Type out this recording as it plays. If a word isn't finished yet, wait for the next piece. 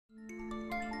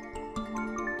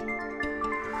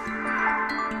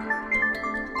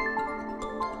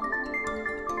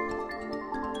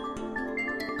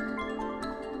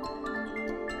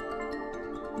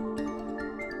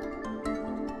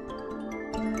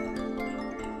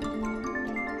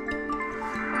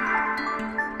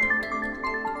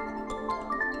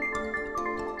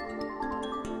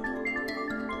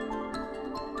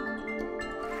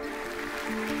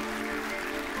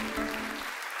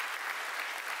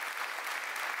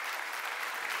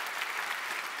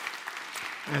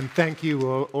And thank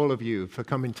you, all of you, for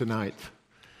coming tonight.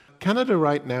 Canada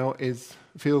right now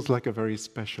feels like a very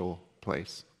special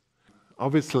place.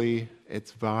 Obviously,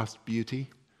 its vast beauty,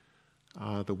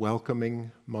 the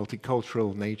welcoming,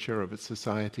 multicultural nature of its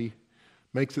society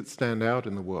makes it stand out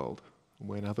in the world.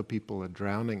 When other people are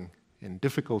drowning in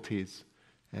difficulties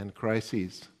and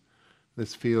crises,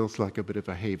 this feels like a bit of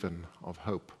a haven of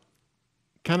hope.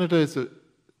 Canada is a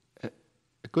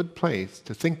good place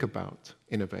to think about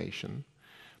innovation,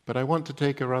 but I want to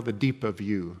take a rather deeper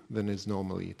view than is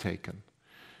normally taken.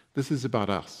 This is about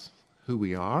us, who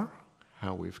we are,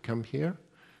 how we've come here,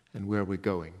 and where we're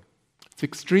going. It's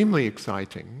extremely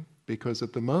exciting because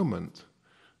at the moment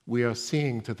we are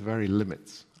seeing to the very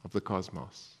limits of the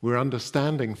cosmos. We're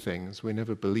understanding things we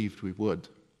never believed we would.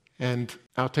 And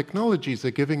our technologies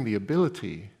are giving the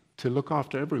ability to look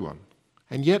after everyone.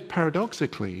 And yet,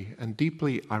 paradoxically and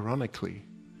deeply ironically,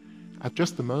 at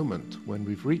just the moment when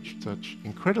we've reached such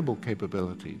incredible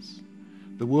capabilities,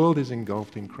 the world is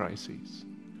engulfed in crises,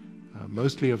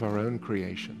 mostly of our own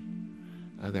creation.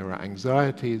 There are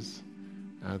anxieties,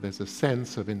 there's a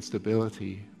sense of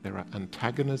instability, there are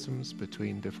antagonisms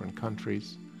between different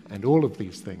countries, and all of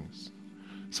these things.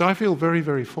 So I feel very,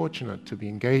 very fortunate to be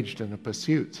engaged in a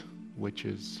pursuit which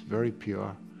is very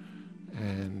pure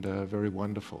and very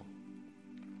wonderful.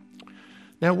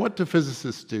 Now, what do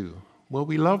physicists do? Well,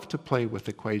 we love to play with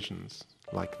equations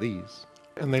like these,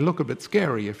 and they look a bit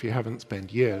scary if you haven't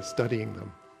spent years studying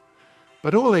them.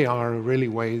 But all they are really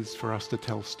ways for us to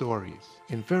tell stories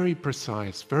in very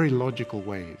precise, very logical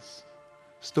ways.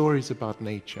 Stories about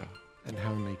nature and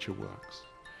how nature works.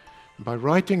 And by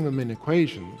writing them in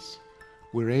equations,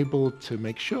 we're able to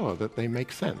make sure that they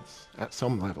make sense at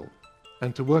some level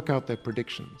and to work out their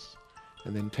predictions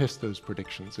and then test those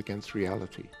predictions against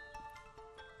reality.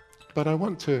 But I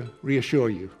want to reassure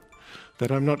you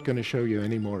that I'm not going to show you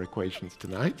any more equations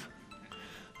tonight.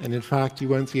 And in fact, you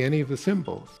won't see any of the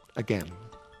symbols again,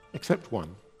 except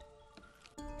one.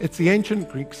 It's the ancient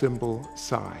Greek symbol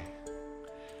psi,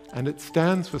 and it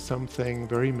stands for something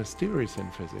very mysterious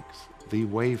in physics, the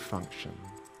wave function.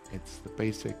 It's the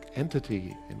basic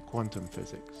entity in quantum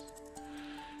physics.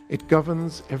 It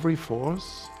governs every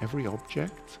force, every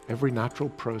object, every natural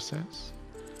process,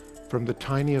 from the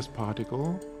tiniest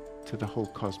particle to the whole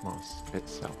cosmos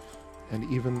itself. And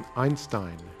even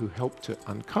Einstein, who helped to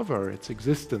uncover its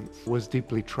existence, was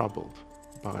deeply troubled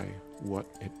by what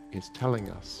it is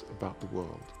telling us about the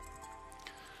world.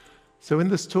 So in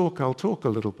this talk, I'll talk a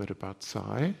little bit about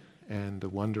psi and the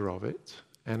wonder of it,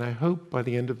 and I hope by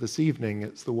the end of this evening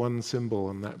it's the one symbol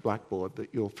on that blackboard that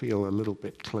you'll feel a little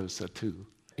bit closer to.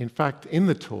 In fact, in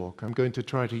the talk, I'm going to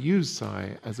try to use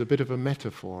psi as a bit of a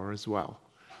metaphor as well,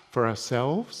 for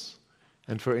ourselves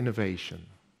and for innovation.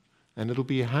 And it'll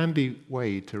be a handy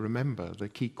way to remember the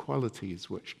key qualities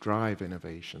which drive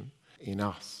innovation in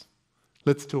us.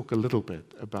 Let's talk a little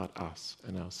bit about us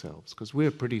and ourselves, because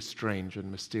we're pretty strange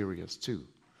and mysterious too.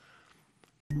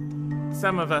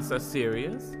 Some of us are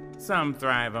serious, some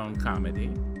thrive on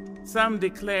comedy, some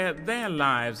declare their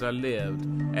lives are lived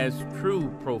as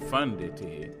true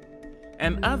profundity,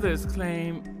 and others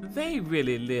claim they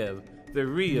really live the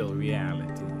real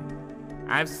reality.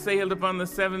 I've sailed upon the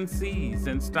 7 seas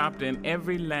and stopped in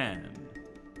every land.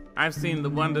 I've seen the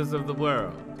wonders of the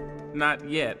world, not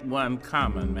yet one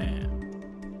common man.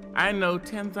 I know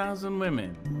 10,000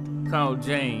 women called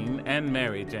Jane and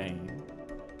Mary Jane.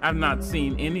 I've not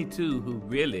seen any two who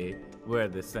really were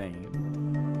the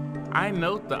same. I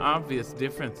note the obvious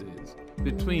differences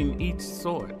between each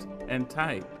sort and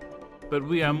type, but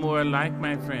we are more alike,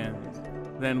 my friends,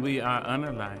 than we are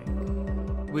unalike.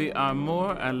 We are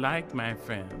more alike, my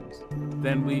friends,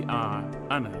 than we are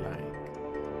unalike.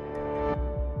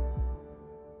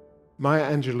 Maya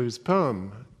Angelou's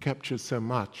poem captures so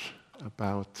much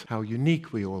about how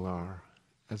unique we all are,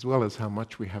 as well as how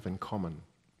much we have in common.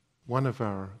 One of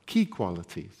our key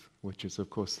qualities, which is of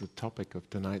course the topic of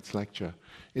tonight's lecture,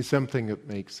 is something that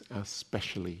makes us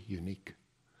specially unique.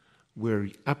 We're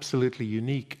absolutely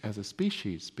unique as a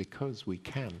species because we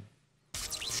can.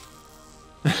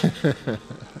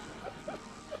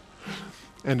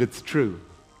 And it's true.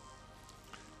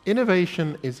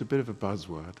 Innovation is a bit of a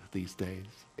buzzword these days.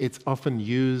 It's often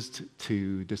used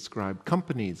to describe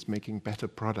companies making better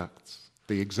products.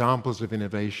 The examples of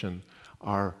innovation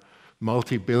are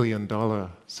multi-billion-dollar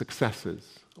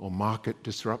successes or market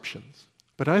disruptions.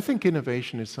 But I think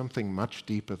innovation is something much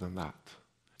deeper than that.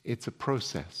 It's a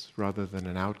process rather than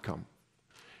an outcome.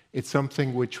 It's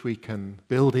something which we can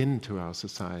build into our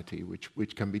society,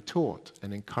 which can be taught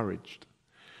and encouraged.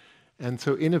 And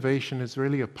so innovation is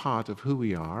really a part of who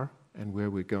we are and where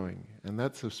we're going. And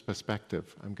that's the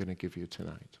perspective I'm going to give you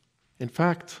tonight. In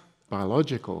fact,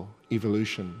 biological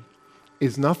evolution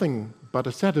is nothing but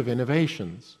a set of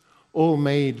innovations, all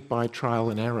made by trial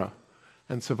and error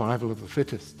and survival of the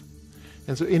fittest.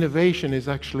 And so innovation is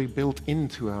actually built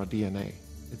into our DNA.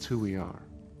 It's who we are.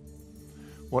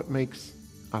 What makes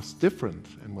us different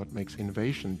and what makes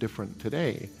innovation different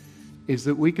today is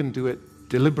that we can do it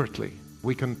deliberately.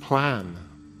 We can plan.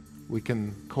 We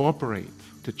can cooperate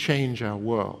to change our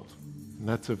world. And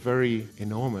that's a very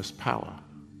enormous power.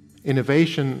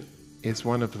 Innovation is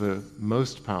one of the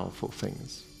most powerful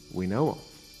things we know of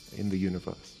in the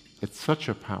universe. It's such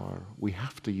a power, we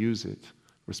have to use it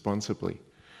responsibly.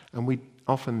 And we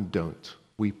often don't.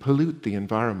 We pollute the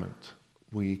environment.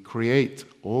 We create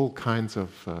all kinds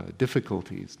of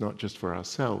difficulties, not just for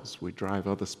ourselves. We drive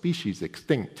other species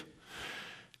extinct.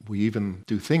 We even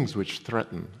do things which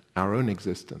threaten our own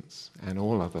existence and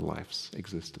all other life's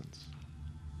existence.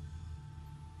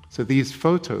 So these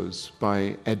photos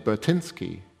by Ed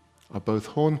Burtynsky are both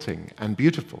haunting and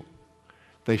beautiful.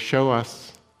 They show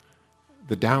us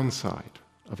the downside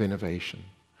of innovation,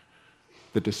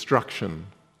 the destruction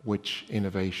which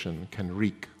innovation can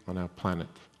wreak on our planet.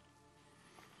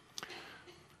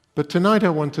 But tonight I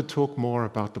want to talk more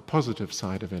about the positive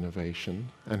side of innovation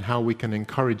and how we can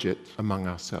encourage it among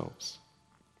ourselves.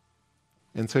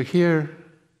 And so here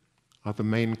are the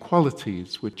main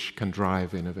qualities which can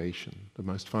drive innovation. The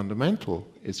most fundamental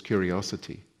is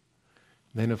curiosity.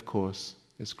 Then, of course,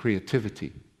 is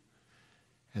creativity,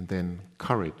 and then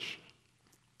courage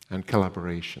and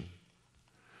collaboration.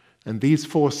 And these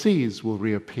 4 C's will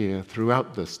reappear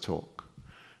throughout this talk.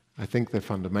 I think they're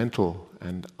fundamental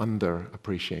and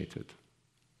underappreciated.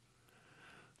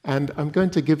 And I'm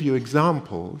going to give you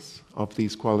examples of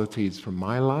these qualities from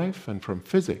my life and from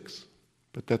physics,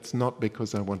 but that's not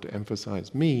because I want to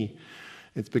emphasize me,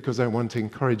 it's because I want to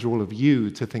encourage all of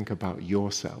you to think about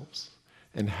yourselves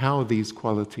and how these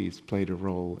qualities played a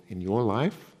role in your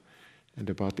life and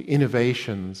about the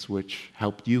innovations which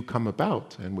helped you come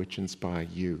about and which inspire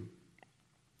you.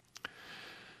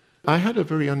 I had a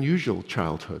very unusual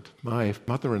childhood. My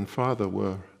mother and father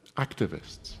were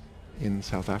activists in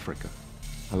South Africa.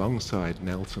 Alongside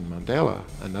Nelson Mandela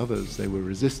and others, they were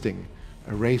resisting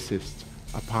a racist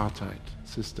apartheid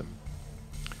system.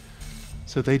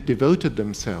 So they devoted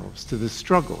themselves to this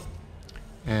struggle,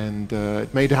 and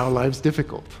it made our lives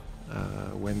difficult.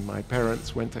 When my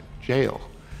parents went to jail,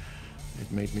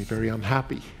 it made me very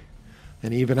unhappy.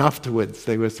 And even afterwards,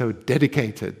 they were so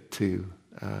dedicated to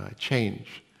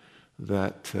change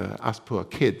that us poor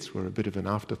kids were a bit of an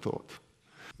afterthought.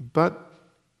 But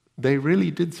they really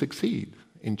did succeed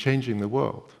in changing the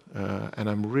world, and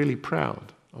I'm really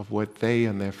proud of what they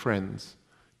and their friends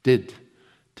did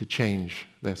to change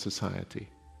their society.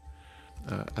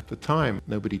 At the time,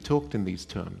 nobody talked in these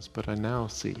terms, but I now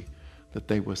see that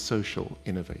they were social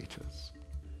innovators.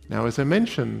 Now, as I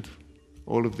mentioned,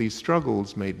 all of these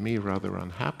struggles made me rather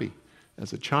unhappy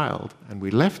as a child, and we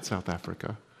left South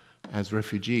Africa as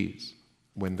refugees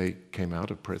when they came out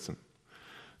of prison.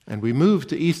 And we moved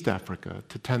to East Africa,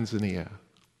 to Tanzania.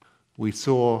 We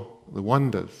saw the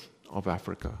wonders of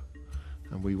Africa,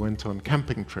 and we went on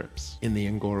camping trips in the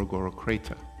Ngorongoro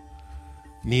crater,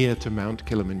 near to Mount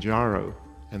Kilimanjaro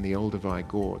and the Olduvai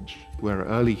Gorge, where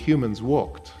early humans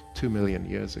walked 2 million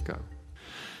years ago.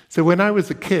 So when I was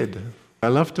a kid, I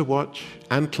loved to watch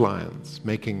antlions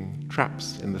making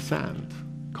traps in the sand,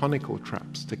 conical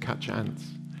traps to catch ants,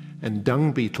 and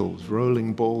dung beetles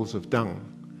rolling balls of dung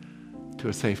to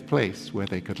a safe place where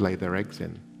they could lay their eggs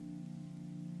in.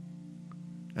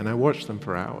 And I watched them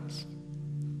for hours.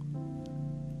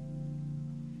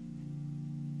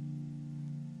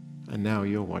 And now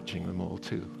you're watching them all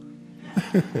too.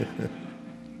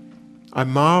 I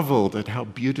marveled at how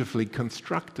beautifully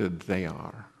constructed they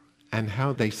are and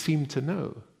how they seem to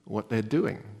know what they're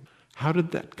doing. How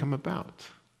did that come about?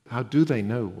 How do they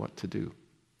know what to do?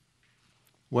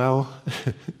 Well,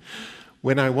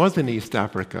 when I was in East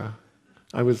Africa,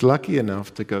 I was lucky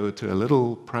enough to go to a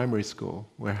little primary school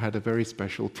where I had a very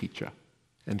special teacher.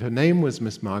 And her name was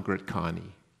Miss Margaret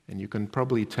Carney. And you can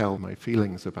probably tell my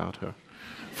feelings about her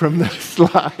from the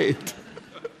slide.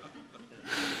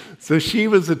 So she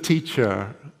was a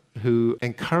teacher who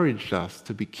encouraged us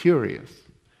to be curious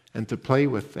and to play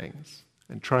with things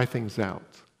and try things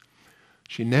out.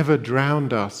 She never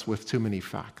drowned us with too many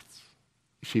facts.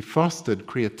 She fostered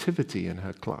creativity in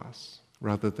her class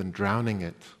rather than drowning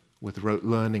it with rote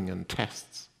learning and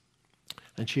tests.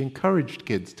 And she encouraged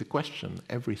kids to question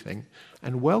everything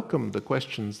and welcomed the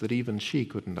questions that even she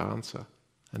couldn't answer.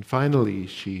 And finally,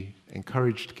 she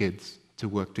encouraged kids to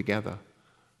work together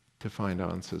to find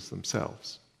answers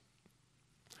themselves.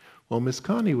 Well, Miss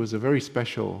Carney was a very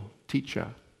special teacher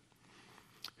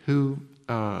who,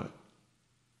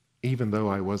 even though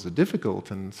I was a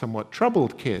difficult and somewhat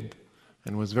troubled kid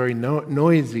and was very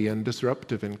noisy and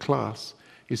disruptive in class,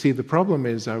 you see, the problem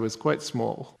is I was quite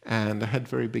small and I had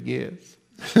very big ears.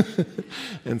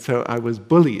 And so I was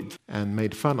bullied and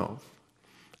made fun of.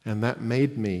 And that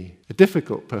made me a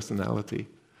difficult personality,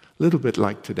 a little bit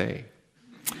like today.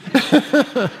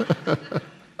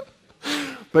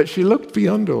 But she looked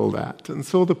beyond all that and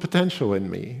saw the potential in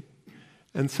me.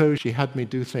 And so she had me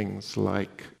do things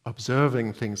like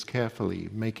observing things carefully,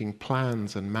 making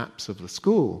plans and maps of the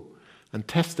school, and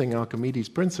testing Archimedes'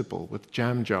 principle with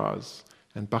jam jars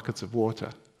and buckets of water.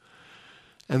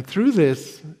 And through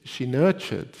this, she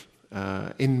nurtured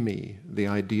in me the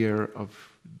idea of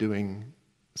doing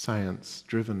science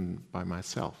driven by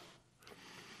myself.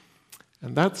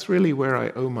 And that's really where I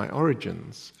owe my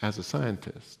origins as a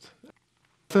scientist.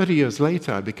 30 years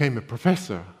later, I became a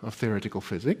professor of theoretical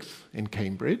physics in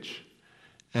Cambridge,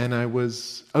 and I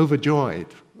was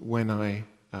overjoyed when I,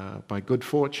 by good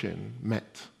fortune,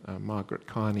 met Margaret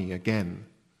Carney again.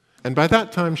 And by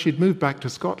that time, she'd moved back to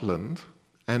Scotland,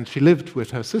 and she lived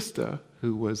with her sister,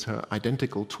 who was her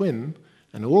identical twin,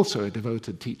 and also a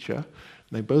devoted teacher.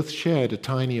 They both shared a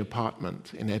tiny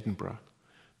apartment in Edinburgh.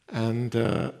 And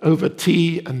over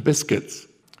tea and biscuits,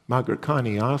 Margaret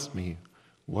Carney asked me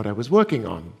what I was working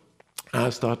on. I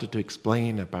started to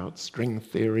explain about string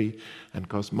theory and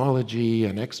cosmology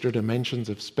and extra dimensions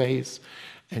of space,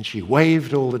 and she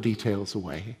waved all the details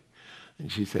away.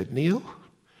 And she said, "Neil,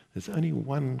 there's only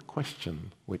one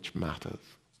question which matters."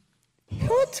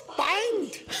 Who's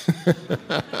banged?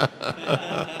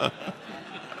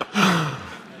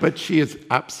 But she is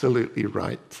absolutely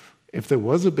right. If there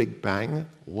was a Big Bang,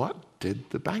 what did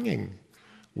the banging?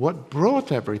 What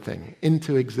brought everything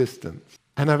into existence?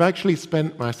 And I've actually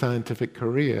spent my scientific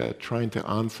career trying to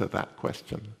answer that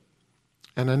question.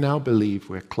 And I now believe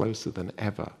we're closer than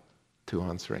ever to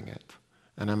answering it.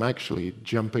 And I'm actually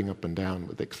jumping up and down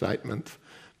with excitement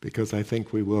because I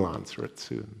think we will answer it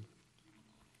soon.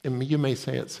 And you may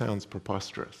say it sounds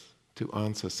preposterous to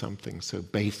answer something so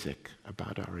basic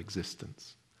about our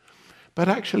existence. But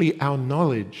actually, our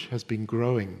knowledge has been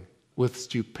growing with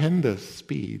stupendous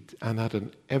speed and at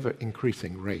an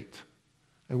ever-increasing rate.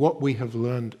 And what we have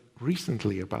learned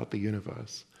recently about the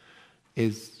universe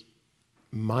is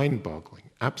mind-boggling,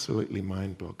 absolutely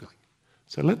mind-boggling.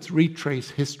 So let's retrace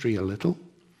history a little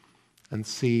and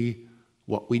see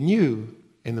what we knew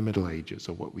in the Middle Ages,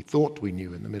 or what we thought we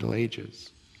knew in the Middle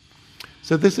Ages.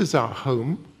 So this is our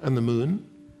home and the moon.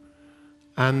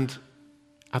 And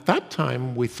at that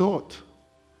time, we thought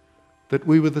that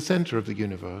we were the center of the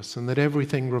universe and that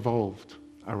everything revolved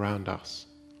around us.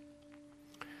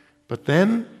 But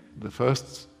then the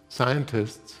first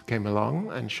scientists came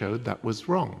along and showed that was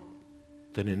wrong.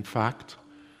 That in fact,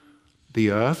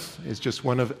 the Earth is just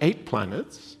one of 8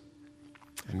 planets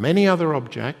and many other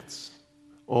objects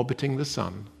orbiting the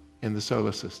sun in the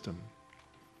solar system.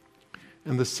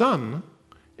 And the sun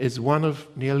is one of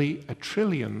nearly 1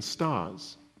 trillion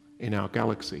stars in our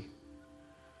galaxy.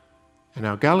 And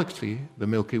our galaxy, the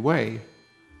Milky Way,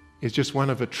 is just one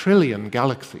of 1 trillion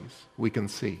galaxies we can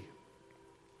see.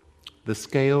 The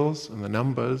scales and the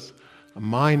numbers are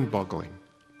mind-boggling.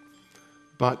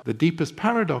 But the deepest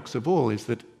paradox of all is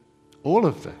that all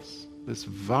of this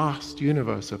vast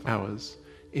universe of ours,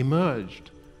 emerged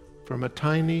from a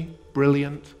tiny,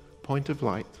 brilliant point of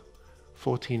light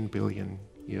 14 billion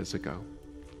years ago.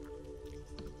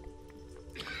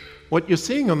 What you're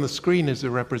seeing on the screen is a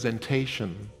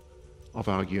representation of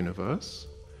our universe.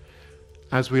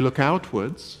 As we look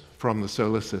outwards from the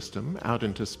solar system out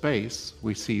into space,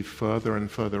 we see further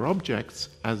and further objects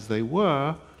as they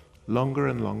were longer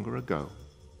and longer ago.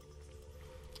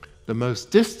 The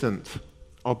most distant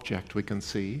object we can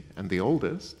see, and the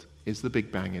oldest, is the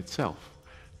Big Bang itself.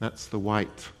 That's the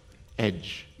white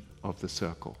edge of the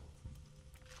circle.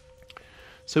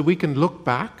 So we can look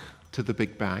back to the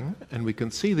Big Bang and we can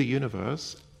see the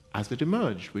universe as it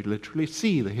emerged. We literally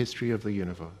see the history of the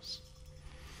universe.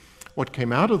 What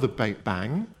came out of the Big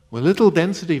Bang were little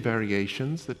density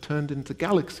variations that turned into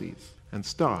galaxies and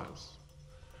stars.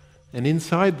 And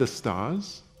inside the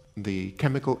stars, the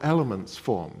chemical elements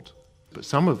formed. But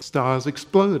some of the stars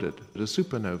exploded as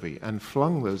supernovae and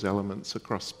flung those elements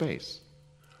across space.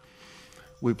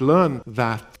 We've learned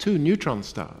that 2 neutron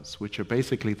stars, which are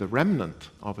basically the remnant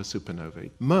of a supernova,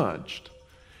 merged.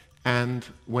 And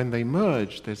when they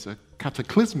merge, there's a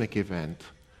cataclysmic event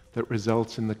that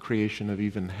results in the creation of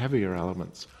even heavier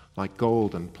elements like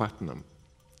gold and platinum.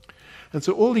 And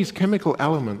so all these chemical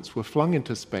elements were flung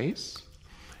into space,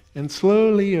 and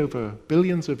slowly over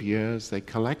billions of years they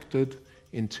collected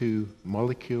into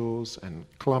molecules and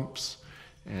clumps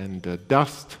and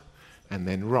dust, and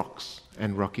then rocks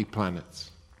and rocky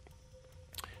planets.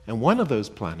 And one of those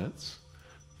planets,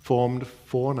 formed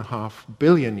 4.5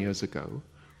 billion years ago,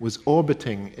 was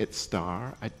orbiting its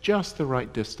star at just the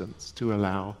right distance to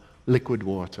allow liquid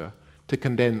water to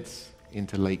condense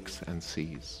into lakes and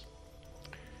seas.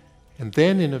 And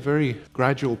then, in a very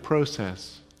gradual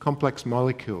process, complex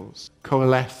molecules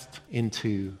coalesced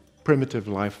into primitive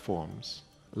life forms,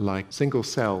 like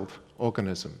single-celled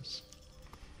organisms.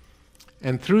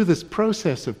 And through this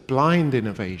process of blind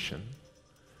innovation,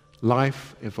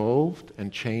 life evolved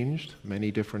and changed, many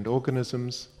different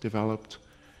organisms developed,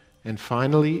 and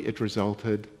finally it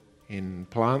resulted in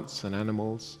plants and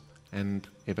animals, and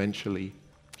eventually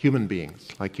human beings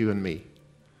like you and me.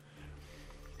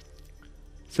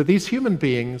 So these human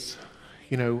beings,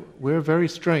 we're very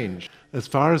strange. As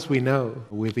far as we know,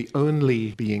 we're the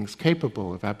only beings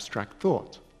capable of abstract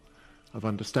thought, of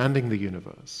understanding the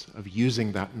universe, of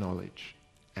using that knowledge,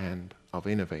 and of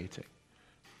innovating.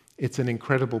 It's an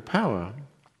incredible power,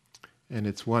 and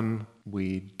it's one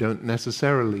we don't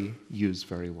necessarily use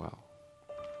very well.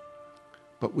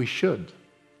 But we should,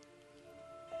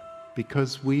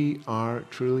 because we are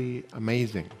truly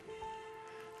amazing.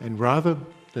 And rather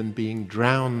than being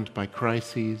drowned by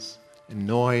crises and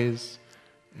noise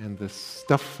and the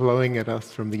stuff flowing at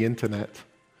us from the internet,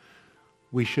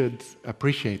 we should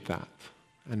appreciate that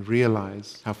and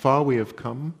realize how far we have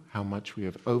come, how much we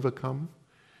have overcome,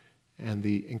 and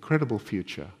the incredible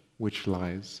future which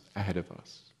lies ahead of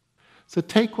us. So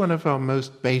take one of our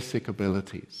most basic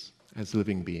abilities as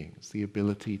living beings, the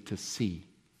ability to see.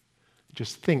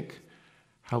 Just think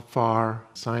how far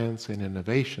science and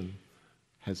innovation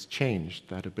has changed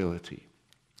that ability.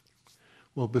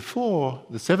 Well, before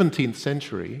the 17th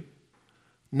century,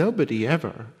 nobody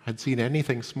ever had seen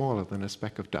anything smaller than a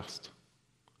speck of dust.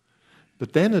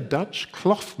 But then a Dutch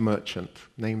cloth merchant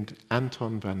named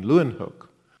Anton van Leeuwenhoek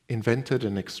invented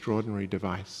an extraordinary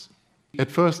device.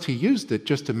 At first he used it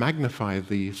just to magnify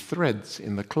the threads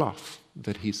in the cloth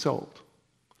that he sold.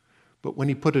 But when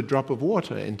he put a drop of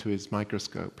water into his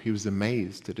microscope, he was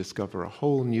amazed to discover a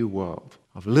whole new world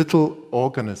of little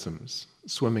organisms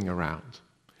swimming around.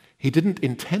 He didn't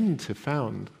intend to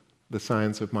found the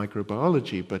science of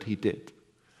microbiology, but he did.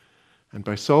 And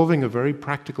by solving a very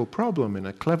practical problem in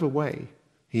a clever way,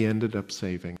 he ended up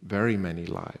saving very many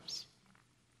lives.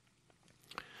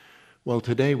 Well,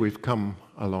 today we've come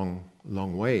a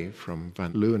long way from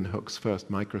van Leeuwenhoek's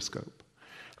first microscope.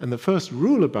 And the first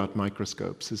rule about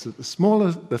microscopes is that the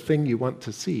smaller the thing you want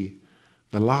to see,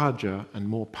 the larger and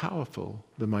more powerful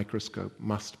the microscope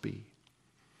must be.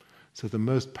 So the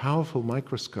most powerful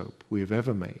microscope we have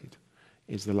ever made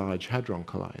is the Large Hadron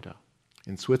Collider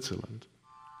in Switzerland.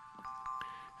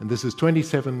 And this is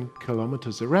 27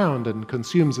 kilometers around and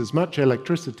consumes as much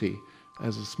electricity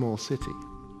as a small city.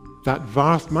 That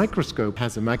vast microscope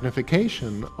has a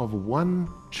magnification of 1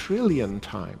 trillion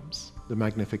times the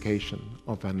magnification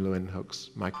of van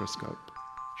Leeuwenhoek's microscope.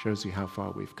 Shows you how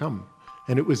far we've come.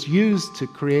 And it was used to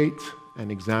create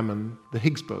and examine the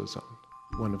Higgs boson,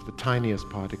 one of the tiniest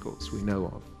particles we know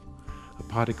of, a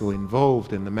particle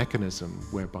involved in the mechanism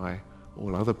whereby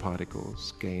all other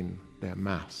particles gain their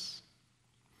mass.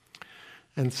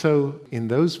 And so in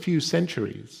those few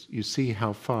centuries, you see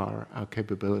how far our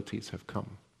capabilities have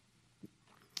come.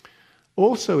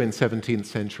 Also in 17th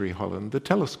century Holland, the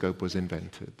telescope was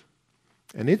invented.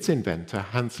 And its inventor,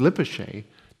 Hans Lippershey,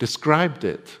 described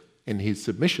it in his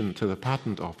submission to the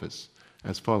patent office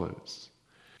as follows.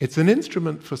 It's an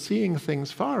instrument for seeing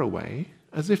things far away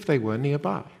as if they were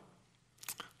nearby.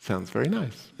 Sounds very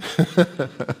nice.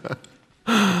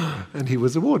 And he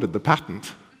was awarded the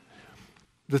patent.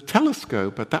 The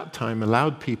telescope at that time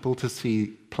allowed people to see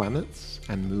planets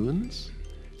and moons,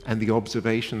 and the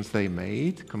observations they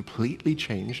made completely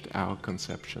changed our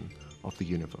conception of the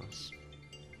universe.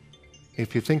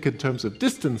 If you think in terms of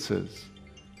distances,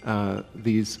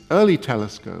 these early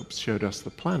telescopes showed us the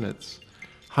planets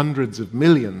hundreds of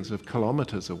millions of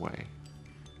kilometers away,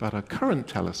 but our current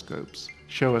telescopes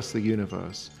show us the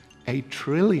universe 1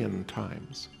 trillion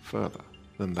times further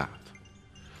than that.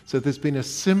 So there's been a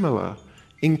similar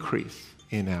increase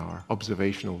in our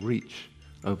observational reach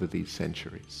over these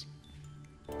centuries.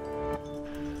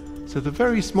 So the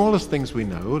very smallest things we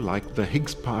know, like the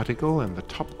Higgs particle and the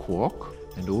top quark,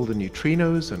 and all the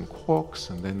neutrinos and quarks,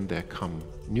 and then there come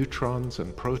neutrons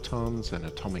and protons and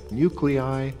atomic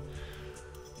nuclei.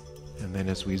 And then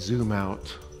as we zoom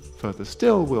out further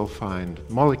still, we'll find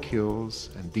molecules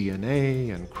and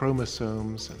DNA and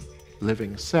chromosomes and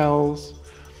living cells.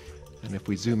 And if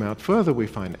we zoom out further, we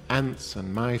find ants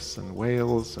and mice and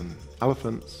whales and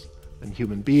elephants and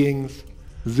human beings.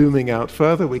 Zooming out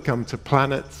further, we come to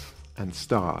planets and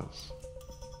stars.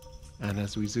 And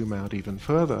as we zoom out even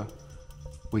further,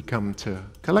 we come to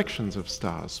collections of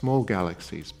stars, small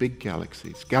galaxies, big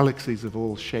galaxies, galaxies of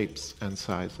all shapes and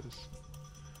sizes.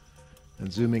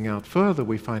 And zooming out further,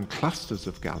 we find clusters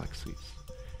of galaxies.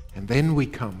 And then we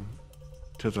come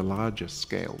to the largest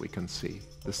scale we can see,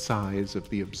 the size of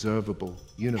the observable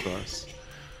universe,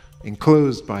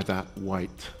 enclosed by that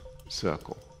white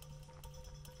circle.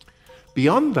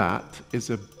 Beyond that is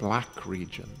a black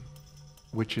region,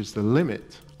 which is the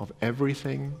limit of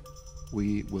everything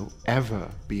we will ever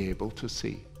be able to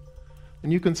see.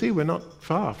 And you can see we're not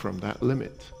far from that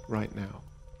limit right now.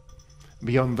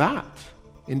 Beyond that,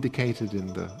 indicated in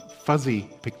the fuzzy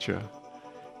picture,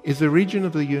 is a region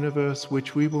of the universe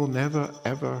which we will never,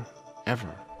 ever,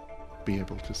 ever be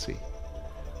able to see.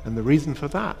 And the reason for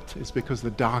that is because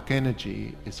the dark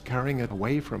energy is carrying it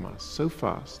away from us so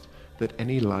fast that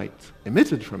any light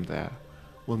emitted from there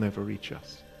will never reach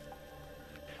us.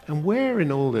 And where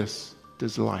in all this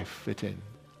does life fit in?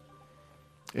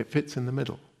 It fits in the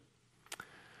middle.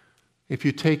 If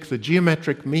you take the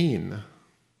geometric mean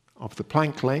of the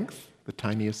Planck length, the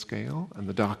tiniest scale, and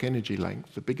the dark energy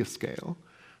length, the biggest scale,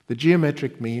 the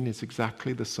geometric mean is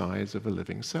exactly the size of a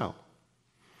living cell.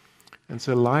 And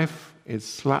so life is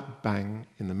slap bang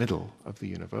in the middle of the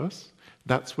universe.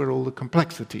 That's where all the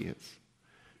complexity is.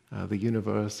 The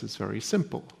universe is very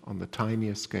simple on the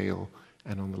tiniest scale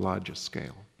and on the largest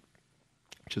scale,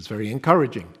 which is very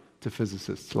encouraging to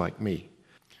physicists like me.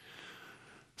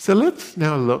 So let's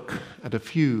now look at a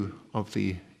few of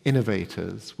the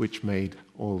innovators which made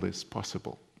all this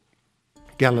possible.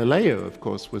 Galileo, of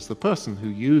course, was the person who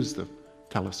used the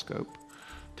telescope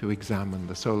to examine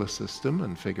the solar system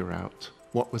and figure out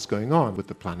what was going on with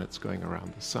the planets going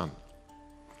around the sun.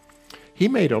 He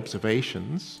made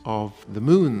observations of the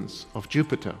moons of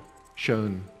Jupiter,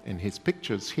 shown in his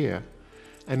pictures here,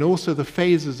 and also the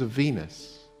phases of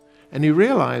Venus. And he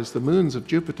realized the moons of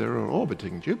Jupiter are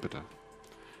orbiting Jupiter.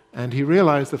 And he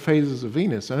realized the phases of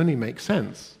Venus only make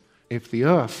sense if the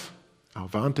Earth, our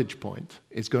vantage point,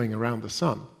 is going around the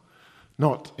sun,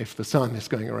 not if the sun is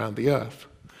going around the Earth.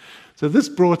 So this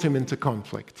brought him into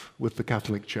conflict with the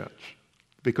Catholic Church,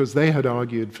 because they had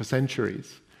argued for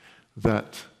centuries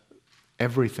that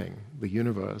everything, the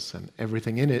universe and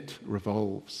everything in it,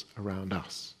 revolves around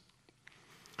us.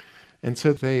 And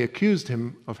so they accused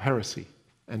him of heresy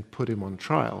and put him on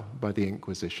trial by the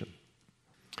Inquisition.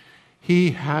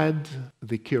 He had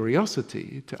the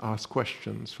curiosity to ask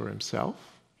questions for himself.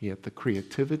 He had the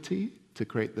creativity to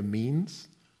create the means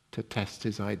to test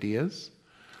his ideas.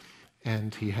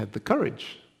 And he had the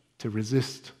courage to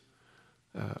resist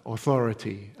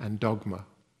authority and dogma.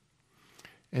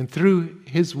 And through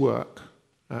his work,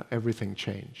 everything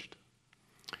changed.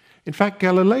 In fact,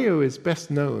 Galileo is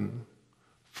best known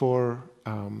for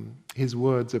his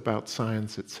words about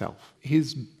science itself.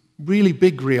 His really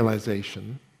big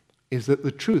realization is that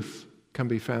the truth can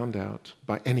be found out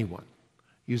by anyone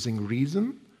using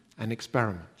reason and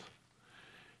experiment,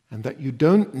 and that you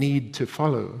don't need to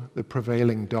follow the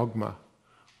prevailing dogma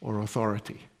or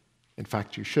authority. In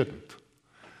fact, you shouldn't.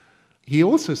 He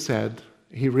also said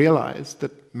he realized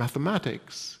that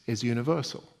mathematics is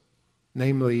universal,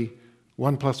 namely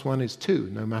 1 + 1 is 2,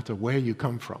 no matter where you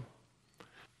come from.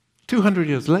 200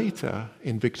 years later,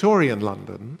 in Victorian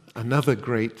London, another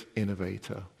great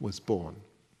innovator was born.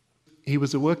 He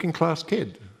was a working-class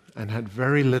kid and had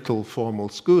very little formal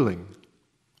schooling,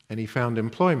 and he found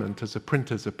employment as a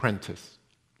printer's apprentice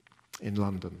in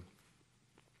London.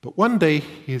 But one day,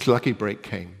 his lucky break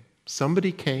came.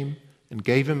 Somebody came and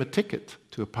gave him a ticket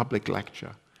to a public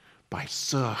lecture by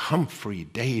Sir Humphrey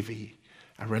Davy,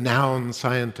 a renowned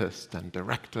scientist and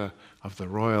director of the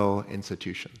Royal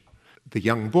Institution. The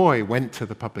young boy went to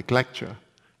the public lecture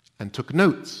and took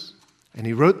notes, and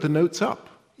he wrote the notes up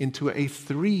into a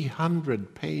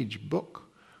 300-page book,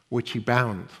 which he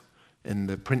bound in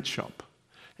the print shop,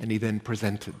 and he then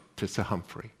presented to Sir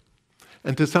Humphrey.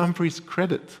 And to Sir Humphrey's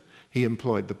credit, he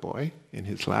employed the boy in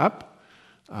his lab,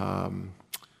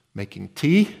 making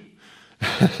tea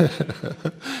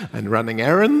and running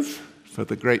errands for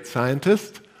the great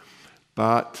scientist.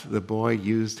 But the boy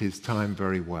used his time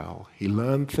very well. He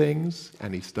learned things,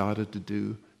 and he started to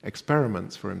do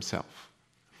experiments for himself.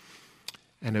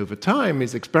 And over time,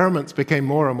 his experiments became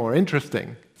more and more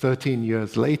interesting. 13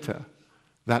 years later,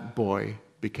 that boy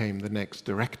became the next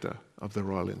director of the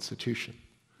Royal Institution,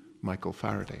 Michael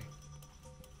Faraday.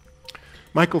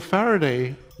 Michael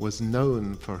Faraday was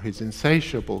known for his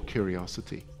insatiable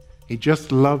curiosity. He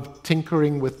just loved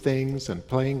tinkering with things and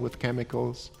playing with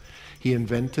chemicals. He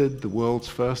invented the world's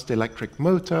first electric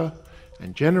motor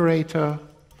and generator.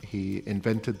 He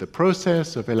invented the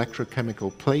process of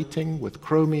electrochemical plating with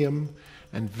chromium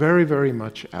and very, very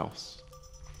much else.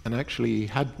 And actually, he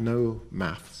had no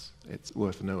maths, it's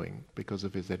worth knowing, because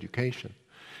of his education.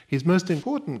 His most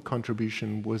important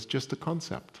contribution was just a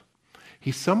concept.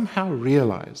 He somehow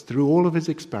realized, through all of his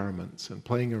experiments and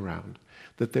playing around,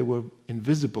 that there were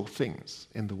invisible things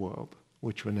in the world,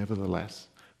 which were nevertheless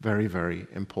very, very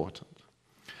important.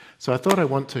 So I thought I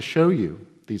want to show you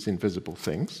these invisible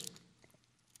things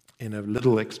in a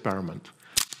little experiment,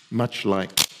 much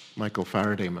like Michael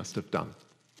Faraday must have done.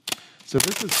 So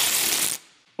this is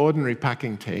ordinary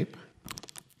packing tape,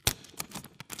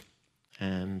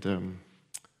 and I'm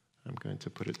going to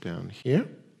put it down here.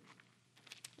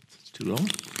 It's too long.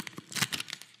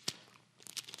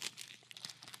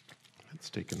 Let's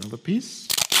take another piece.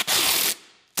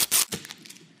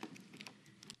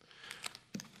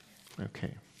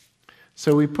 Okay.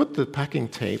 So we put the packing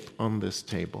tape on this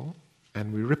table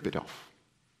and we rip it off.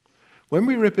 When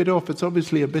we rip it off, it's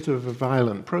obviously a bit of a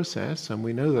violent process, and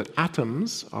we know that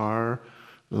atoms are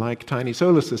like tiny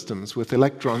solar systems with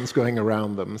electrons going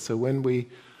around them. So when we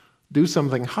do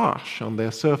something harsh on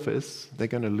their surface, they're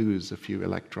going to lose a few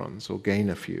electrons or gain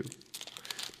a few.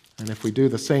 And if we do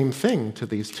the same thing to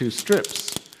these two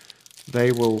strips,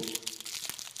 they will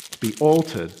be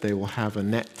altered. They will have a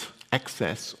net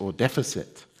excess or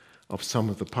deficit of some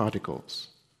of the particles,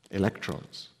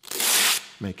 electrons,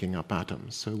 making up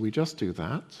atoms. So we just do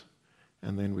that,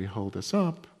 and then we hold this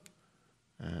up,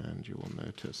 and you will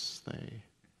notice they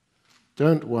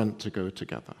don't want to go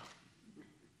together.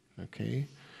 Okay?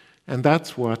 And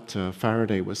that's what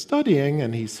Faraday was studying,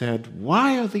 and he said,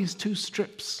 why are these two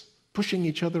strips pushing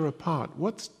each other apart?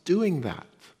 What's doing that?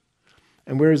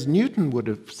 And whereas Newton would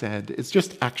have said, it's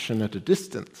just action at a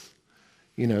distance.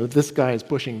 You know, this guy is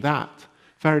pushing that.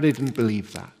 Faraday didn't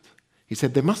believe that. He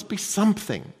said, there must be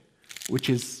something which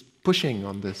is pushing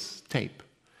on this tape.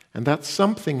 And that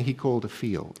something he called a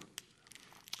field.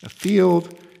 A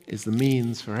field is the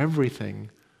means for everything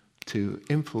to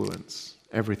influence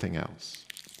everything else.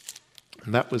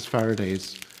 And that was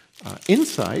Faraday's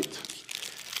insight.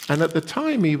 And at the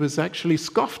time, he was actually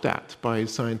scoffed at by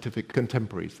his scientific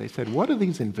contemporaries. They said, what are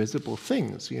these invisible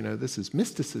things? You know, this is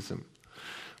mysticism.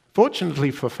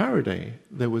 Fortunately for Faraday,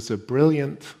 there was a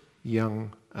brilliant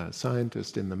young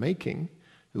scientist in the making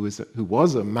who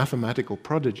was a mathematical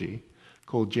prodigy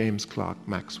called James Clerk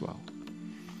Maxwell.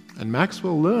 And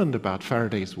Maxwell learned about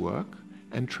Faraday's work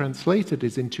and translated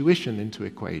his intuition into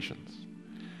equations.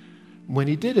 When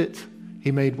he did it,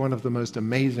 he made one of the most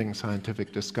amazing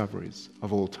scientific discoveries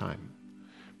of all time,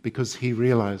 because he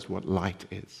realized what light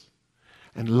is.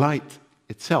 And light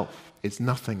itself is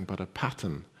nothing but a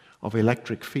pattern of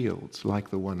electric fields, like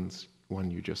the one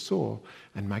you just saw,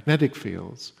 and magnetic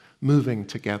fields moving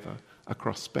together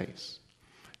across space.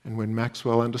 And when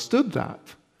Maxwell understood that,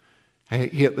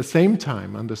 he at the same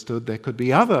time understood there could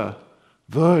be other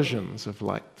versions of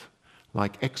light,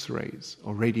 like X-rays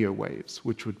or radio waves,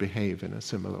 which would behave in a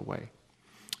similar way.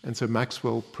 And so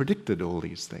Maxwell predicted all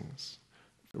these things,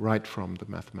 right from the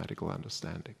mathematical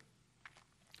understanding.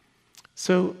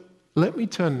 So let me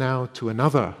turn now to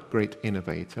another great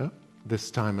innovator,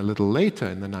 this time a little later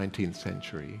in the 19th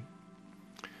century.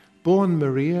 Born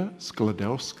Maria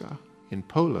Sklodowska in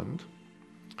Poland,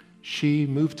 she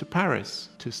moved to Paris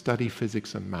to study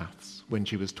physics and maths when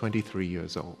she was 23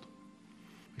 years old.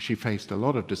 She faced a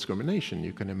lot of discrimination.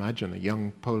 You can imagine a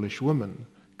young Polish woman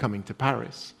coming to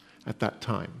Paris at that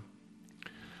time.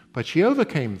 But she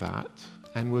overcame that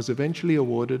and was eventually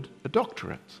awarded a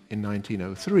doctorate in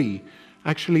 1903,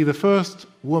 actually the first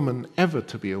woman ever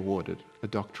to be awarded a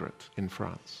doctorate in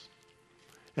France.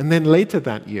 And then later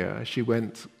that year, she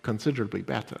went considerably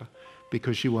better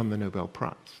because she won the Nobel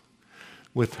Prize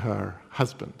with her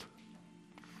husband.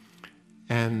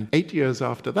 And 8 years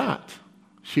after that,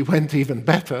 she went even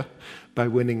better by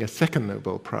winning a second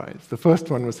Nobel Prize. The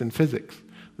first one was in physics.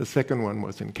 The second one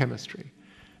was in chemistry.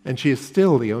 And she is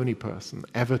still the only person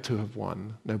ever to have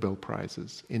won Nobel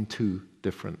Prizes in 2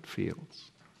 different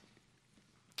fields.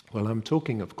 Well, I'm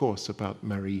talking, of course, about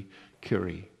Marie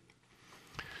Curie.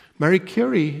 Marie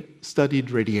Curie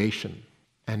studied radiation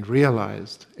and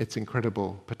realized its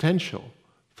incredible potential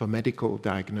for medical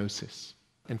diagnosis.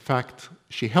 In fact,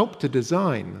 she helped to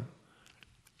design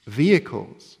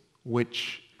vehicles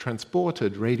which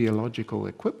transported radiological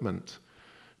equipment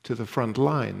to the front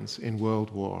lines in World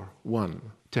War I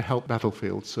to help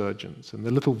battlefield surgeons. And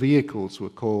the little vehicles were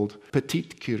called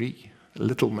Petite Curie.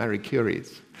 little Marie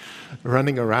Curies,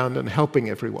 running around and helping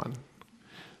everyone.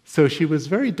 So she was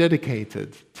very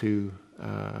dedicated to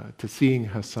seeing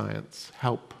her science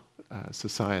help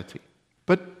society.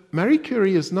 But Marie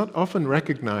Curie is not often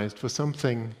recognized for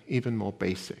something even more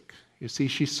basic. You see,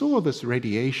 she saw this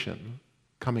radiation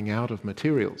coming out of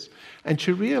materials, and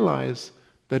she realized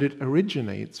that it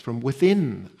originates from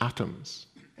within atoms,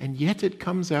 and yet it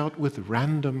comes out with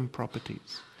random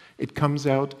properties. It comes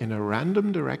out in a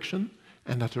random direction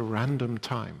and at a random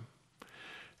time.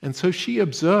 And so she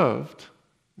observed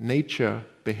nature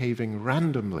behaving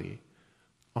randomly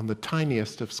on the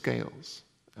tiniest of scales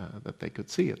that they could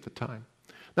see at the time.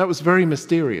 That was very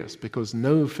mysterious because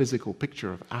no physical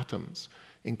picture of atoms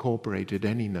incorporated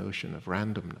any notion of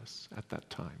randomness at that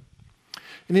time.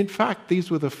 And in fact, these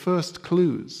were the first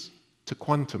clues to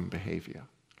quantum behavior,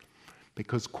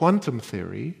 because quantum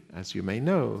theory, as you may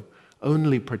know,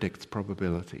 only predicts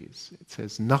probabilities. It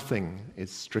says nothing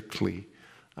is strictly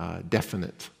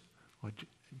definite, or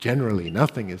generally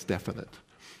nothing is definite,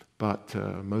 but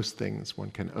most things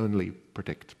one can only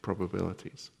predict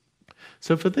probabilities.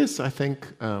 So for this, I think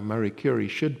Marie Curie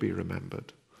should be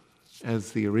remembered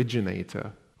as the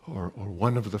originator, or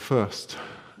one of the first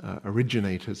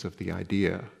originators of the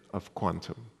idea of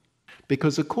quantum.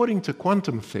 Because according to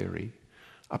quantum theory,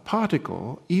 a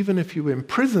particle, even if you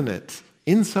imprison it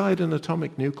inside an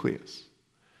atomic nucleus,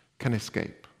 can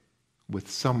escape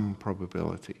with some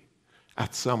probability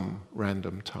at some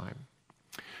random time.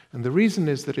 And the reason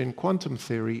is that in quantum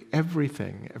theory,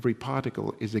 everything, every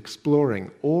particle, is exploring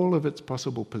all of its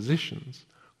possible positions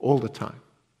all the time.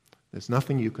 There's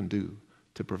nothing you can do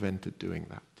to prevent it doing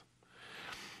that.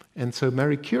 And so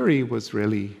Marie Curie was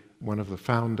really one of the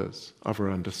founders of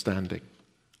her understanding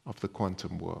of the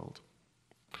quantum world.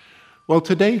 Well,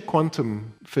 today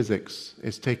quantum physics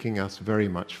is taking us very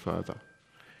much further.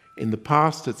 In the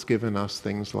past, it's given us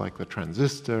things like the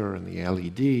transistor and the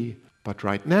LED, but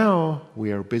right now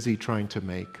we are busy trying to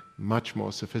make much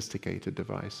more sophisticated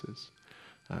devices.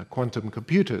 Quantum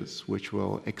computers, which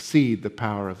will exceed the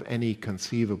power of any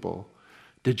conceivable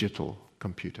digital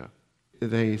computer.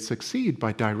 They succeed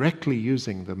by directly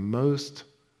using the most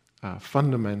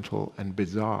fundamental and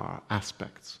bizarre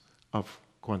aspects of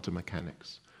quantum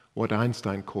mechanics, what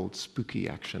Einstein called spooky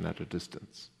action at a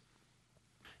distance.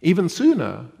 Even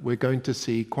sooner, we're going to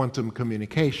see quantum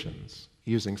communications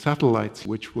using satellites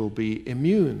which will be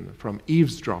immune from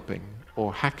eavesdropping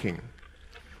or hacking,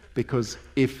 because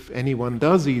if anyone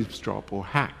does eavesdrop or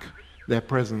hack, their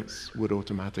presence would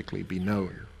automatically be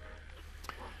known.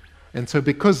 And so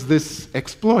because this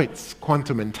exploits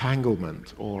quantum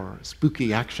entanglement or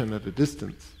spooky action at a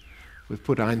distance, we've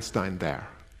put Einstein there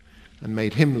and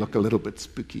made him look a little bit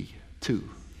spooky too.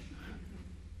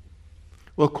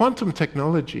 Well, quantum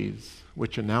technologies,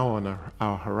 which are now on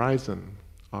our horizon,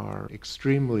 are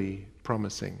extremely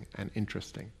promising and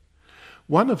interesting.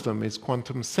 One of them is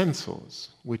quantum sensors,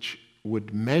 which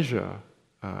would measure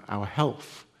our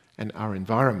health and our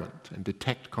environment and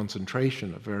detect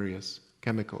concentration of various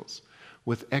chemicals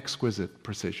with exquisite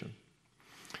precision.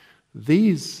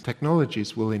 These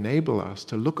technologies will enable us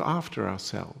to look after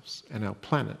ourselves and our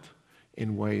planet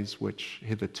in ways which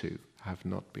hitherto have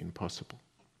not been possible.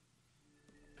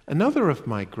 Another of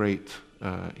my great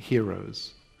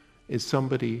heroes is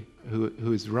somebody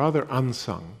who is rather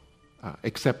unsung,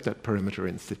 except at Perimeter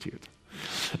Institute.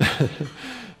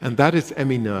 And that is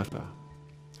Emmy Noether.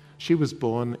 She was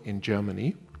born in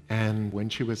Germany, and when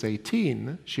she was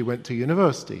 18, she went to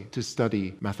university to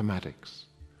study mathematics.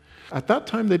 At that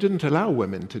time, they didn't allow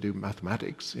women to do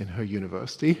mathematics in her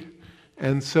university,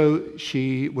 and so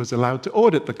she was allowed to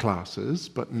audit the classes,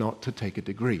 but not to take a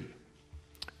degree.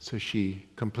 So she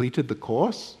completed the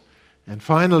course and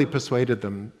finally persuaded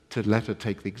them to let her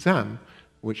take the exam,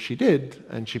 which she did,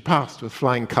 and she passed with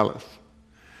flying colors.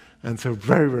 And so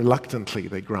very reluctantly,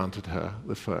 they granted her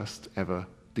the first ever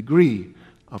degree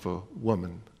of a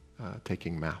woman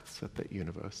taking maths at that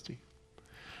university.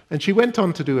 And she went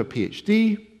on to do a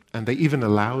PhD, and they even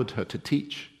allowed her to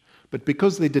teach. But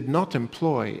because they did not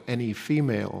employ any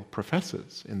female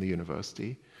professors in the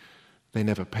university, they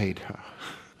never paid her.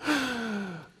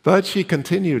 But she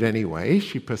continued anyway,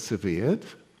 she persevered,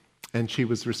 and she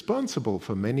was responsible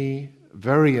for many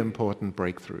very important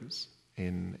breakthroughs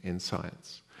in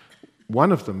science.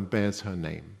 One of them bears her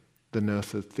name, the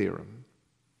Noether theorem.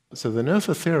 So the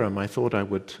Noether theorem I thought I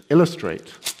would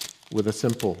illustrate with a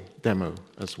simple demo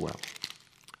as well.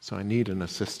 So I need an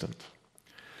assistant.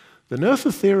 The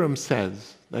Noether theorem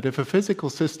says that if a physical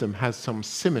system has some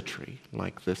symmetry,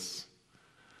 like this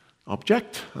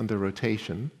object under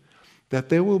rotation, that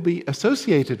there will be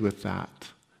associated with that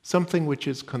something which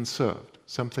is conserved,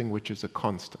 something which is a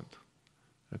constant.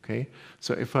 Okay?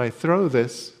 So if I throw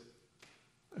this,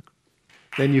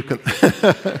 then you can...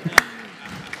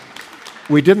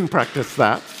 We didn't practice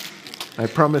that, I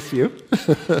promise you.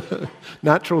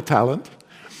 Natural talent.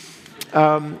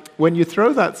 When you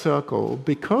throw that circle,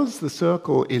 because the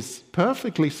circle is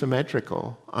perfectly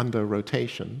symmetrical under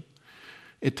rotation,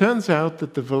 it turns out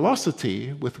that the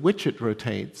velocity with which it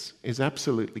rotates is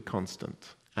absolutely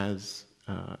constant as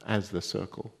the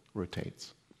circle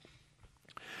rotates.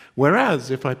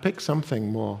 Whereas if I pick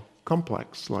something more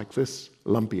complex, like this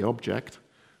lumpy object,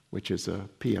 which is a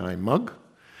PI mug,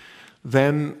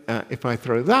 then if I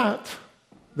throw that,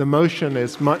 the motion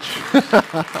is much...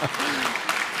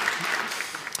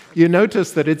 You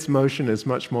notice that its motion is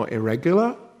much more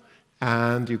irregular,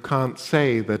 and you can't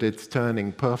say that it's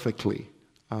turning perfectly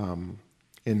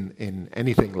in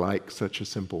anything like such a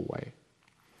simple way.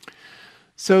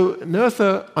 So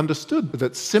Noether understood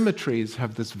that symmetries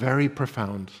have this very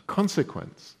profound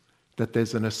consequence, that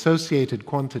there's an associated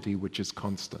quantity which is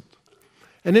constant.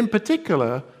 And in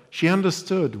particular, she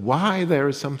understood why there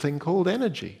is something called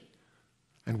energy,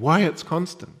 and why it's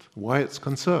constant, why it's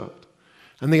conserved.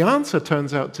 And the answer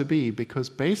turns out to be because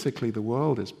basically the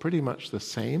world is pretty much the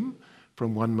same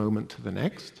from one moment to the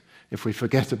next. If we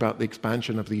forget about the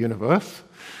expansion of the universe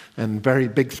and very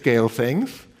big-scale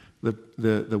things,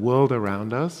 the world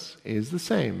around us is the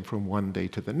same from one day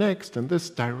to the next, and this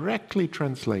directly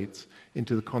translates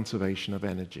into the conservation of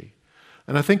energy.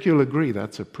 And I think you'll agree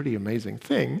that's a pretty amazing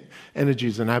thing. Energy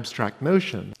is an abstract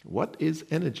notion. What is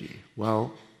energy?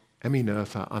 Well, Emmy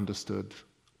Noether understood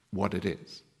what it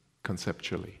is,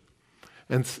 conceptually.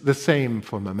 And the same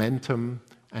for momentum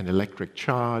and electric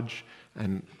charge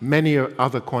and many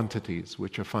other quantities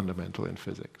which are fundamental in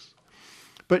physics.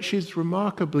 But she's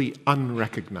remarkably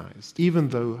unrecognized, even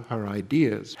though her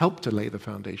ideas helped to lay the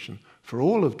foundation for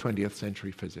all of 20th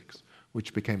century physics,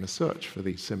 which became a search for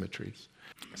these symmetries.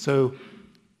 So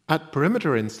at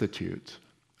Perimeter Institute,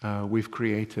 we've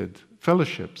created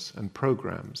fellowships and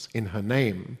programs in her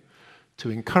name to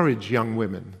encourage young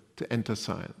women to enter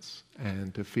science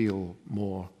and to feel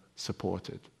more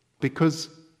supported. Because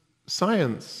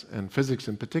science, and physics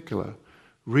in particular,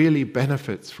 really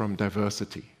benefits from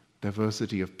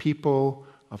diversity of people,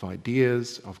 of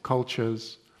ideas, of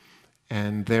cultures,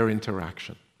 and their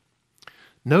interaction.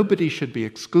 Nobody should be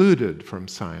excluded from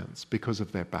science because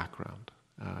of their background.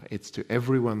 It's to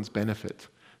everyone's benefit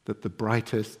that the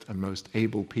brightest and most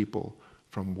able people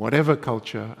from whatever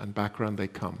culture and background they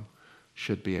come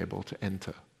should be able to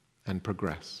enter and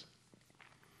progress.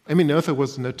 Emmy Noether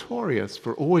was notorious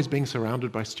for always being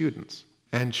surrounded by students,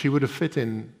 and she would have fit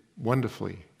in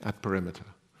wonderfully at Perimeter,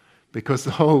 because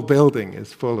the whole building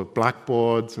is full of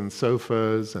blackboards and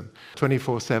sofas and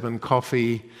 24/7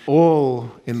 coffee,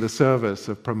 all in the service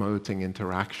of promoting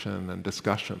interaction and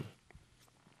discussion.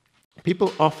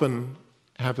 People often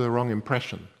have the wrong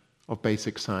impression of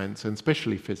basic science, and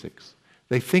especially physics.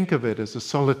 They think of it as a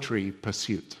solitary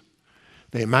pursuit.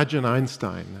 They imagine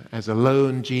Einstein as a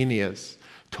lone genius,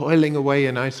 toiling away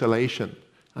in isolation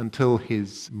until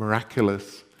his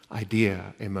miraculous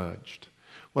idea emerged.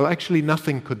 Well, actually,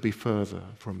 nothing could be further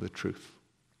from the truth.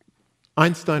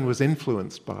 Einstein was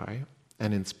influenced by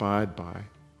and inspired by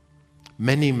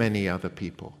many, many other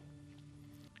people.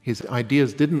 His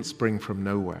ideas didn't spring from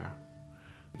nowhere.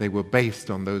 They were based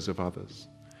on those of others.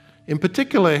 In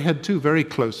particular, he had two very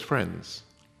close friends,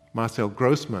 Marcel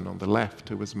Grossmann on the left,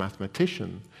 who was a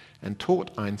mathematician and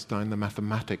taught Einstein the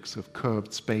mathematics of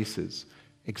curved spaces,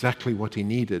 exactly what he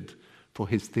needed for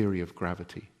his theory of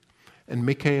gravity. And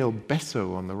Mikhail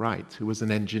Besso on the right, who was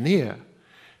an engineer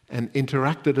and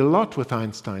interacted a lot with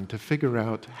Einstein to figure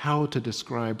out how to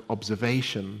describe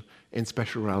observation in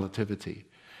special relativity.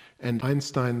 And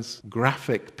Einstein's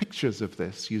graphic pictures of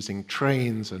this, using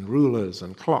trains and rulers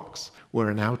and clocks, were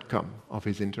an outcome of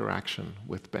his interaction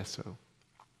with Besso.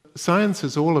 Science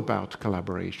is all about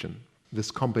collaboration,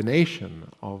 this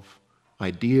combination of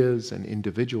ideas and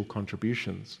individual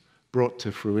contributions brought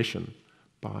to fruition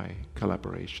by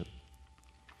collaboration.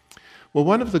 Well,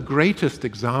 one of the greatest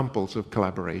examples of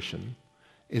collaboration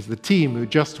is the team who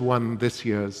just won this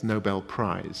year's Nobel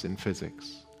Prize in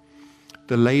physics,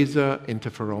 the Laser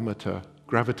Interferometer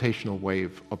Gravitational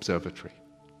Wave Observatory.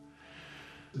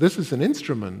 This is an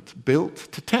instrument built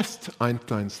to test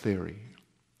Einstein's theory,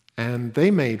 and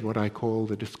they made what I call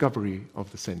the discovery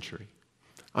of the century.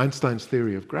 Einstein's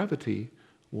theory of gravity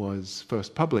was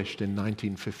first published in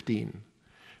 1915,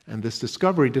 and this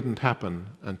discovery didn't happen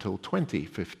until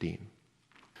 2015.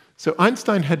 So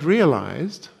Einstein had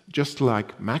realized, just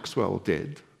like Maxwell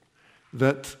did,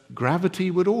 that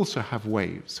gravity would also have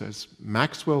waves. As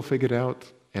Maxwell figured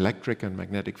out electric and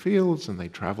magnetic fields, and they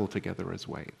travel together as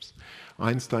waves.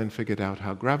 Einstein figured out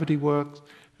how gravity works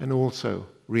and also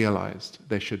realized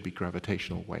there should be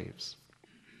gravitational waves.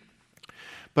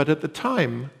 But at the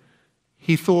time,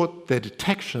 he thought their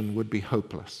detection would be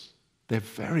hopeless. They're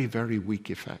very, very weak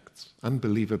effects,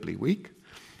 unbelievably weak,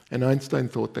 and Einstein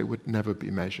thought they would never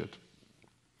be measured.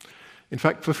 In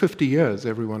fact, for 50 years,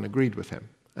 everyone agreed with him,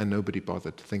 and nobody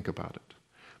bothered to think about it.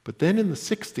 But then in the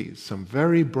 60s, some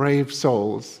very brave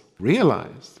souls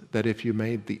realized that if you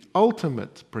made the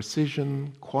ultimate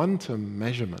precision quantum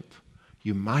measurement,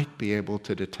 you might be able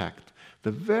to detect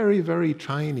the very, very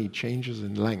tiny changes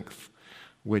in length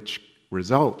which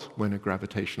result when a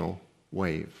gravitational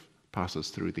wave passes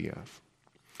through the Earth.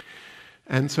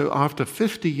 And so after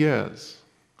 50 years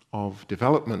of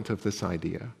development of this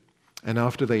idea, and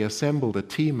after they assembled a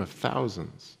team of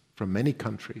thousands from many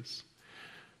countries,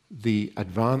 the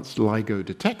advanced LIGO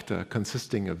detector,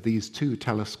 consisting of these two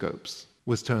telescopes,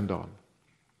 was turned on.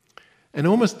 And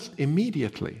almost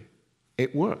immediately,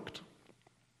 it worked.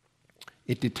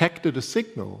 It detected a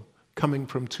signal coming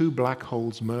from two black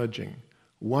holes merging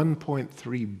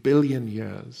 1.3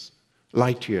 billion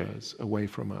light years away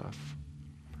from Earth.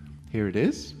 Here it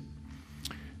is.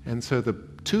 And so the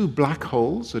two black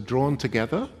holes are drawn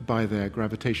together by their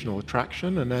gravitational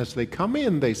attraction, and as they come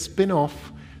in, they spin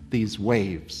off these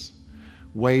waves,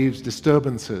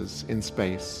 disturbances in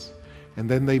space, and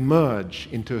then they merge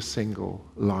into a single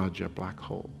larger black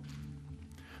hole.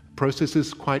 The process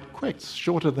is quite quick, it's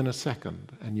shorter than a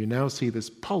second, and you now see this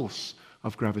pulse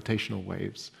of gravitational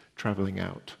waves traveling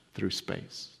out through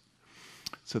space.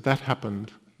 So that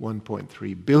happened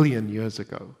 1.3 billion years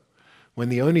ago, when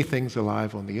the only things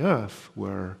alive on the Earth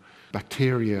were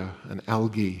bacteria and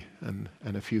algae and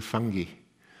a few fungi.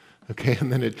 Okay,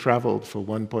 and then it traveled for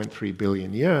 1.3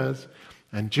 billion years,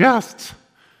 and just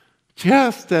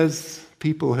as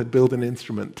people had built an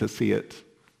instrument to see it,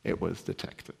 it was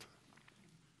detected.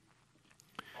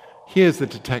 Here's the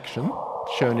detection,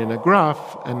 shown in a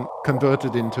graph and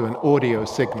converted into an audio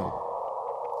signal.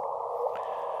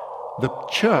 The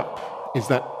chirp is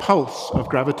that pulse of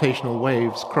gravitational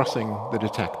waves crossing the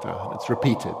detector, and it's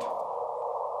repeated.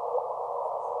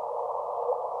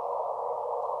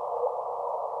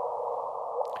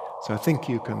 So I think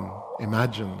you can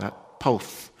imagine that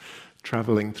pulse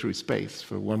traveling through space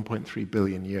for 1.3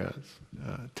 billion years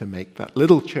to make that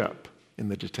little chirp in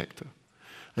the detector.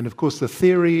 And of course, the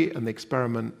theory and the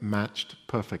experiment matched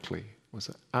perfectly. It was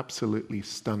an absolutely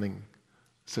stunning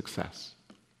success.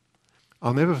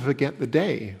 I'll never forget the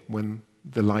day when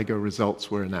the LIGO results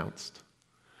were announced.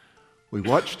 We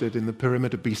watched it in the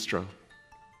Perimeter Bistro,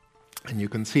 and you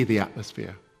can see the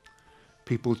atmosphere.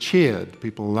 People cheered,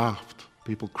 people laughed,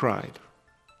 people cried.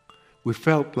 We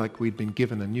felt like we'd been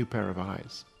given a new pair of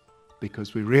eyes,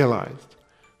 because we realized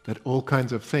that all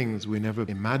kinds of things we never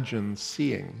imagined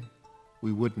seeing,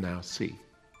 we would now see.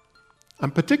 I'm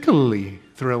particularly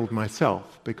thrilled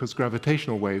myself because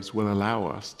gravitational waves will allow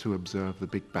us to observe the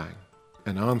Big Bang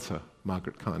and answer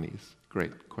Margaret Carney's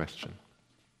great question.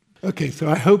 Okay, so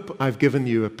I hope I've given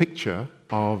you a picture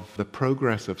of the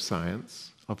progress of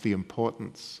science, of the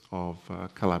importance of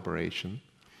collaboration,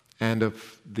 and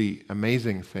of the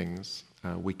amazing things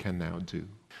we can now do.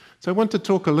 So I want to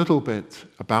talk a little bit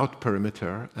about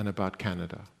Perimeter and about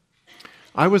Canada.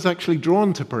 I was actually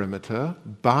drawn to Perimeter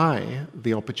by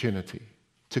the opportunity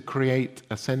to create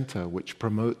a center which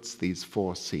promotes these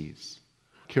 4 C's: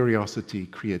 curiosity,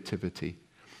 creativity,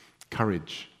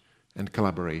 courage, and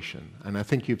collaboration. And I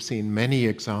think you've seen many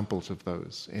examples of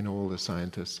those in all the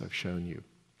scientists I've shown you.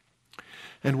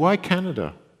 And why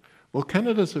Canada? Well,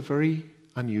 Canada's a very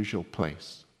unusual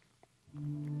place.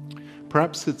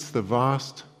 Perhaps it's the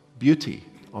vast beauty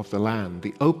of the land,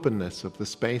 the openness of the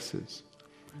spaces,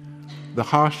 the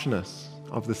harshness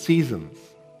of the seasons,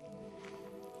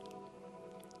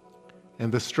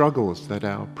 and the struggles that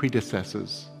our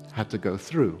predecessors had to go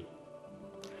through.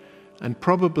 And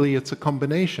probably it's a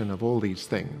combination of all these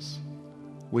things,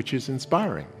 which is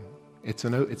inspiring. It's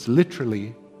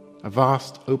literally a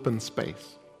vast open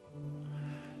space.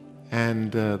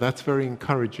 And that's very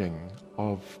encouraging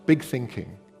of big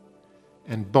thinking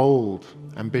and bold,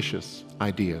 ambitious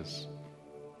ideas.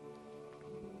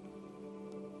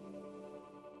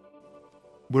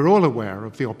 We're all aware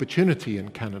of the opportunity in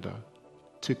Canada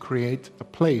to create a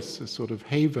place, a sort of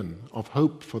haven of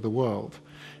hope for the world,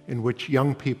 in which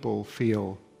young people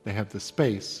feel they have the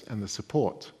space and the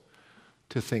support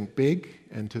to think big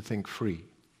and to think free.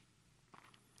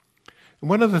 And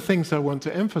one of the things I want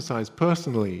to emphasize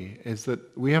personally is that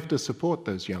we have to support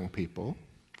those young people,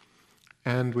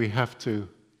 and we have to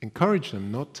encourage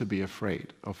them not to be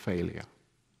afraid of failure.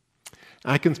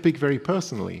 I can speak very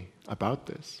personally about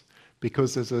this,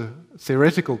 because as a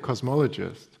theoretical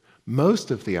cosmologist,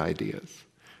 most of the ideas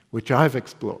which I've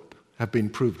explored have been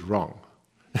proved wrong.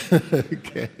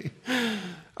 Okay.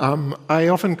 I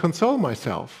often console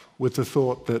myself with the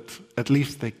thought that at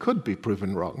least they could be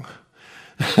proven wrong,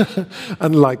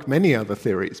 unlike many other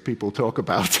theories people talk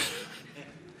about.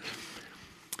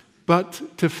 But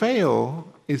to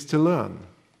fail is to learn,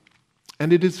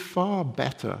 and it is far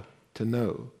better to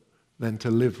know than to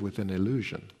live with an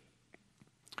illusion.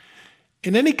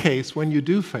 In any case, when you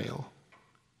do fail,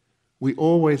 we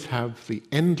always have the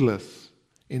endless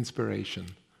inspiration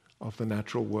of the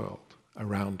natural world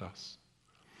around us.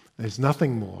 There's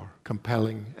nothing more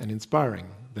compelling and inspiring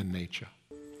than nature.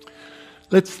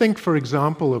 Let's think, for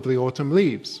example, of the autumn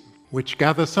leaves, which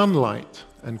gather sunlight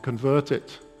and convert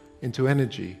it into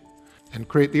energy and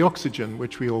create the oxygen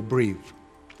which we all breathe.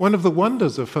 One of the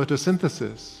wonders of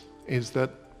photosynthesis is that,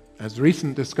 as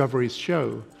recent discoveries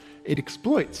show, it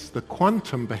exploits the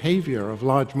quantum behavior of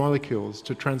large molecules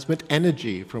to transmit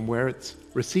energy from where it's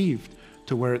received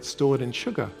to where it's stored in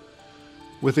sugar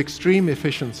with extreme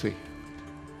efficiency.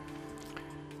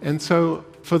 And so,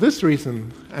 for this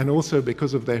reason, and also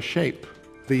because of their shape,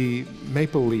 the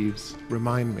maple leaves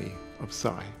remind me of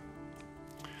Psi.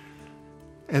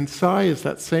 And Psi is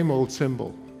that same old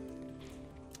symbol,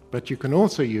 but you can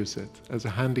also use it as a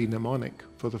handy mnemonic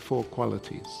for the 4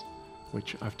 qualities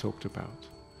which I've talked about.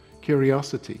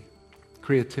 Curiosity,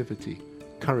 creativity,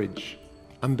 courage,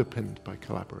 underpinned by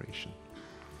collaboration.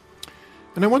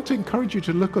 And I want to encourage you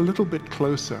to look a little bit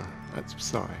closer at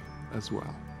Psi as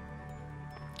well.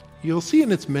 You'll see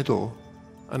in its middle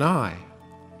an I,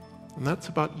 and that's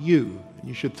about you. And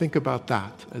you should think about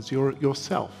that as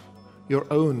yourself, your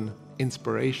own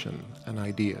inspiration and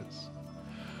ideas.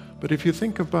 But if you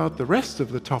think about the rest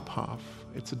of the top half,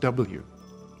 it's a W.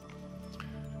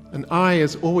 An I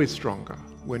is always stronger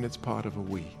when it's part of a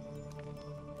we.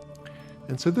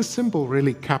 And so this symbol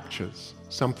really captures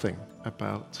something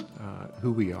about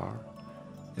who we are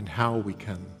and how we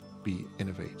can be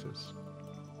innovators.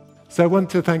 So I want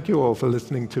to thank you all for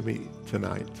listening to me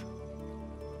tonight.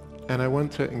 And I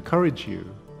want to encourage you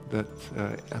that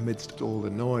amidst all the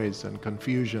noise and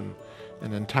confusion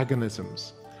and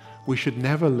antagonisms, we should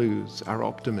never lose our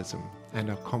optimism and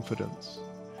our confidence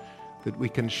that we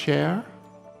can share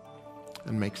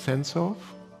and make sense of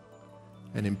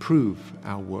and improve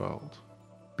our world,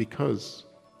 because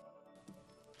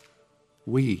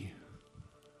we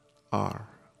are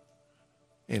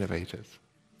innovators.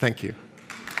 Thank you.